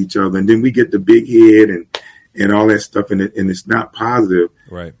separate each other, and then we get the big head and all that stuff, and it's not positive.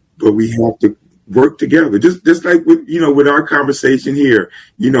 Right. But we have to work together, just like with our conversation here.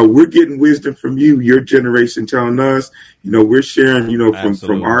 We're getting wisdom from you, your generation, telling us. We're sharing,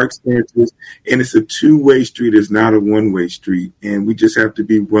 from our experiences, and it's a two-way street. It's not a one-way street, and we just have to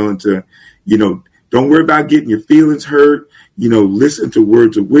be willing to, don't worry about getting your feelings hurt. Listen to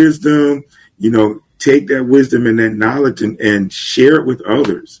words of wisdom. Take that wisdom and that knowledge and share it with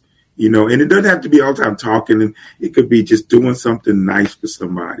others, and it doesn't have to be all the time talking. And it could be just doing something nice for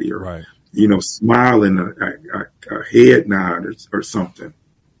somebody, or, smiling, a head nod or something.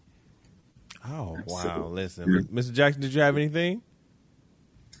 Oh, wow. Listen, Mr. Jackson, did you have anything?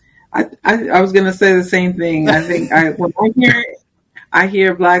 I was going to say the same thing. I think when I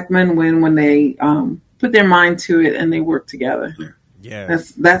hear black men win when they put their mind to it and they work together. Yeah.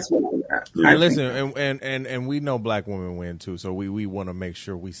 That's what And listen, and we know black women win too, so we want to make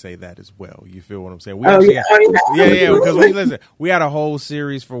sure we say that as well. You feel what I'm saying? Yeah. Because we had a whole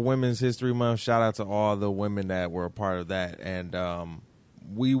series for Women's History Month. Shout out to all the women that were a part of that, and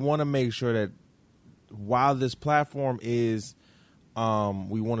we want to make sure that while this platform is,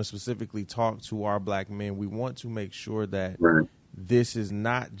 we want to specifically talk to our black men. We want to make sure that this is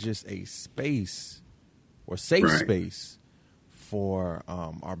not just a space or safe space for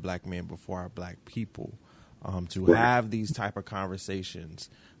our black men, but for our black people to have these type of conversations,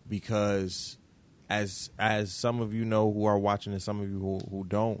 because as some of you know who are watching and some of you who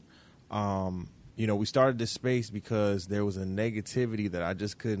don't, we started this space because there was a negativity that I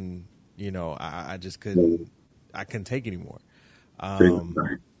just couldn't, I couldn't take anymore.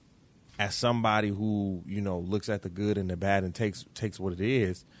 As somebody who, looks at the good and the bad and takes what it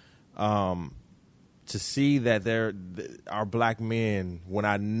is, to see that our black men, when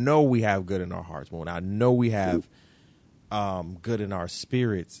I know we have good in our hearts, when I know we have good in our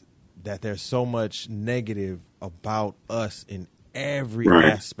spirits, that there's so much negative about us in every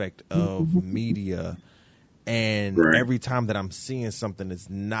aspect of media. And every time that I'm seeing something that's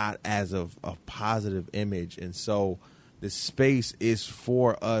not as of a positive image. And so the space is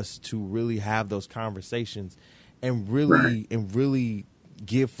for us to really have those conversations and really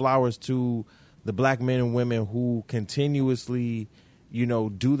give flowers to the black men and women who continuously,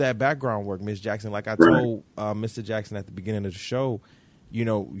 do that background work. Ms. Jackson, like I told Mr. Jackson at the beginning of the show,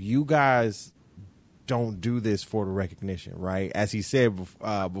 you guys don't do this for the recognition, right? As he said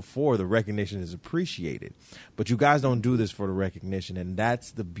before, the recognition is appreciated, but you guys don't do this for the recognition, and that's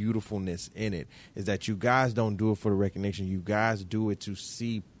the beautifulness in it, is that you guys don't do it for the recognition. You guys do it to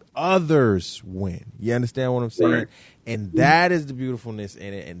see others win. You understand what I'm saying? Right. And that is the beautifulness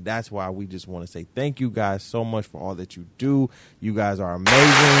in it, and that's why we just want to say thank you guys so much for all that you do. You guys are amazing. You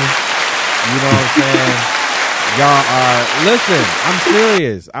know what I'm saying? Y'all are, listen,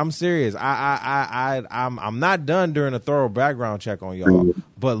 I'm serious. I'm not done during a thorough background check on y'all,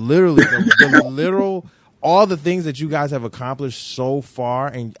 but literally the all the things that you guys have accomplished so far,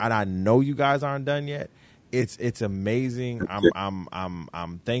 and I know you guys aren't done yet. It's amazing.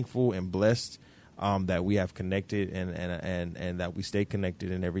 I'm thankful and blessed that we have connected and that we stay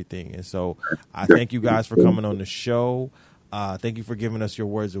connected and everything. And so I thank you guys for coming on the show. Thank you for giving us your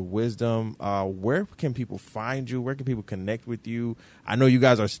words of wisdom. Where can people find you? Where can people connect with you? I know you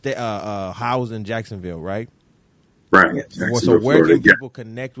guys are housed in Jacksonville, right? Right. So where can people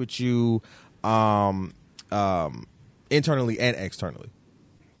connect with you internally and externally?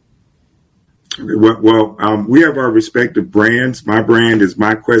 Well, we have our respective brands. My brand is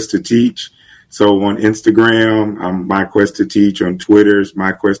My Quest to Teach. So on Instagram, My Quest to Teach. On Twitter, it's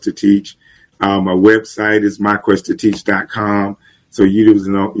My Quest to Teach. Our website is myquesttoteach.com. So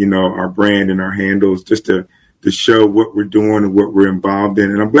you know our brand and our handles just to show what we're doing and what we're involved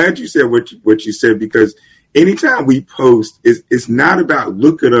in. And I'm glad you said what you said, because anytime we post, it's not about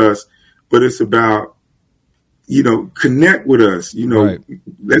look at us, but it's about, connect with us.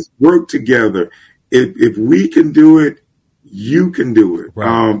 Let's work together. If we can do it, you can do it.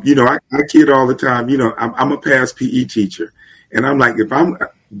 Right. I kid all the time. I'm a past PE teacher, and I'm like, if I'm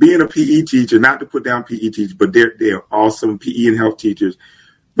being a PE teacher, not to put down PE teachers, but they're awesome PE and health teachers.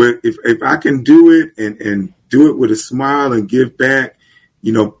 But if I can do it and do it with a smile and give back,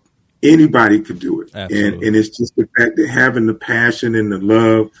 anybody could do it. And it's just the fact that having the passion and the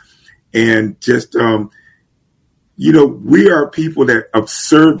love and just, we are people that of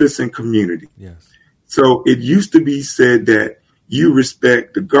service and community. Yes. So it used to be said that you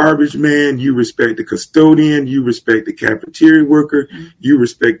respect the garbage man, you respect the custodian, you respect the cafeteria worker, you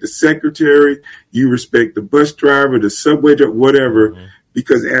respect the secretary, you respect the bus driver, the subway driver, whatever,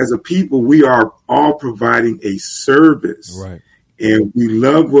 because as a people, we are all providing a service. Right. And we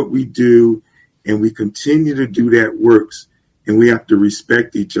love what we do, and we continue to do that works, and we have to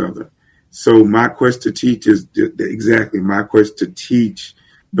respect each other. So My Quest to Teach is exactly My Quest to Teach,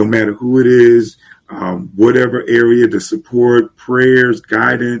 no matter who it is, whatever area, to support, prayers,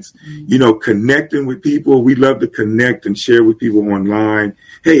 guidance, connecting with people. We love to connect and share with people online.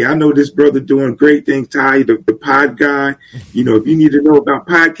 Hey, I know this brother doing great things, Ty, the pod guy. If you need to know about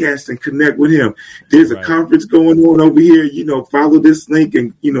podcasting, connect with him. There's a conference going on over here, follow this link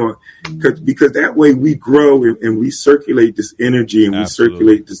and, because that way we grow and we circulate this energy and we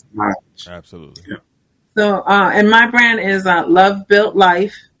circulate this knowledge. Absolutely. Yeah. So, and my brand is Love Built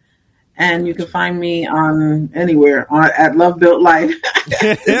Life. And you can find me on anywhere at Love Built Life.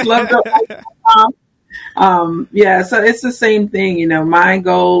 It's lovebuiltlife.com. So it's the same thing. My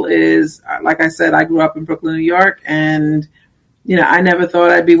goal is, like I said, I grew up in Brooklyn, New York, and I never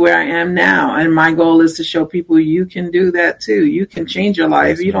thought I'd be where I am now. And my goal is to show people you can do that too. You can change your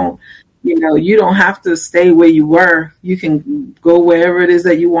life. You don't have to stay where you were. You can go wherever it is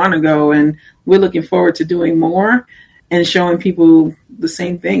that you want to go. And we're looking forward to doing more and showing people the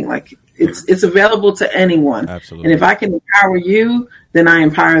same thing. Like it's available to anyone. Absolutely. And if I can empower you, then I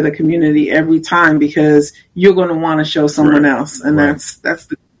empower the community every time, because you're going to want to show someone else. And that's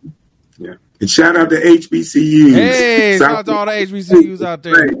the. Yeah. And shout out to HBCUs. Hey, shout out to all the HBCUs out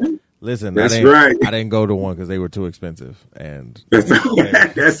there. Listen, that's right. I didn't go to one because they were too expensive, and that's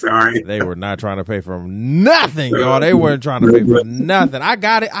all right. They were not trying to pay for nothing, y'all. They weren't trying to pay for nothing. I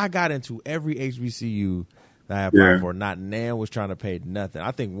got into every HBCU that I applied for. Not Nan was trying to pay nothing.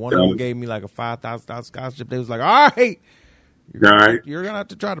 I think one of them gave me like a $5,000 scholarship. They was like, all right. You're gonna have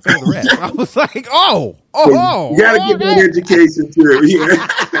to try to pay the rest. I was like, you gotta get that education too.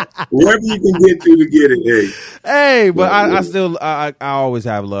 Yeah. Whatever you can get to get it. Hey, but I still I always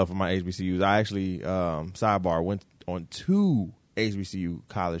have love for my HBCUs. I actually sidebar went on 2 HBCU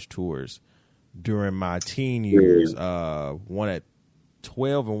college tours during my teen years. One at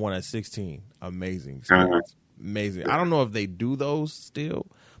 12 and one at 16. Amazing experience. Amazing. I don't know if they do those still,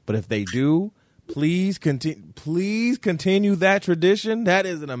 but if they do, please continue that tradition. That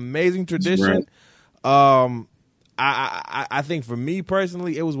is an amazing tradition. Right. I think for me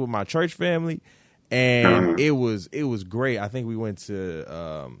personally, it was with my church family, and it was great. I think we went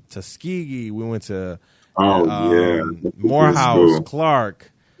to Tuskegee. We went to Morehouse,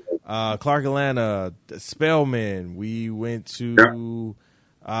 Clark, Atlanta, Spelman. We went to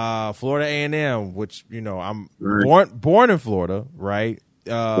Florida A&M, which I'm born in Florida, right?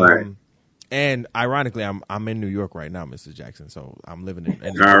 And ironically, I'm in New York right now, Mr. Jackson. So I'm living in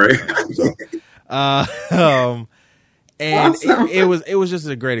New York right now. So, and awesome. it was just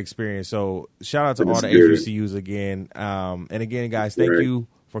a great experience. So shout out to all the HBCUs again. And again, guys, thank you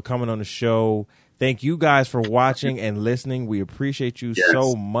for coming on the show. Thank you guys for watching and listening. We appreciate you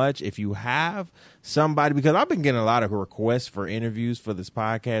so much. If you have somebody, because I've been getting a lot of requests for interviews for this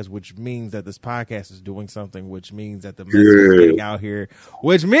podcast, which means that this podcast is doing something, which means that the message is getting out here,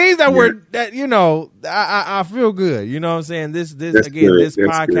 which means that I feel good. You know what I'm saying? This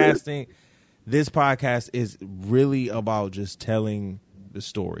podcasting, this podcast is really about just telling the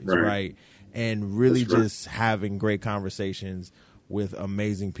stories, right? And really just having great conversations with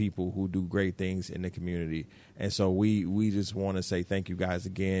amazing people who do great things in the community. And so we just want to say thank you guys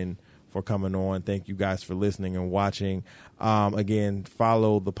again for coming on. Thank you guys for listening and watching. Again,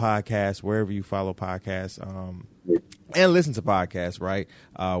 follow the podcast wherever you follow podcasts and listen to podcasts, right?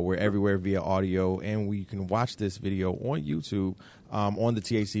 We're everywhere via audio, and you can watch this video on YouTube on the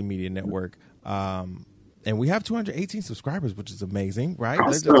THC Media Network. And we have 218 subscribers, which is amazing, right?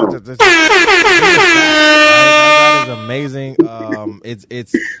 Awesome. That is amazing.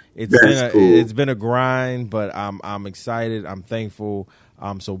 It's been a grind, but I'm excited. I'm thankful.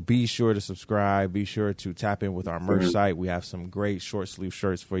 So be sure to subscribe. Be sure to tap in with our merch site. We have some great short sleeve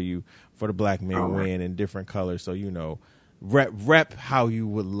shirts for you for the Black Men Win in different colors. So rep how you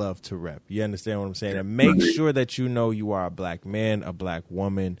would love to rep. You understand what I'm saying? And make sure that you are a black man, a black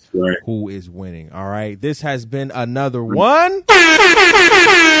woman who is winning. All right. This has been another one.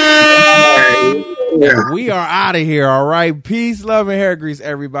 And we are out of here. All right. Peace, love, and hair grease,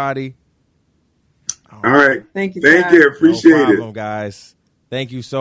 everybody. All right. Thank you. Thank you. Appreciate it. Guys. Thank you so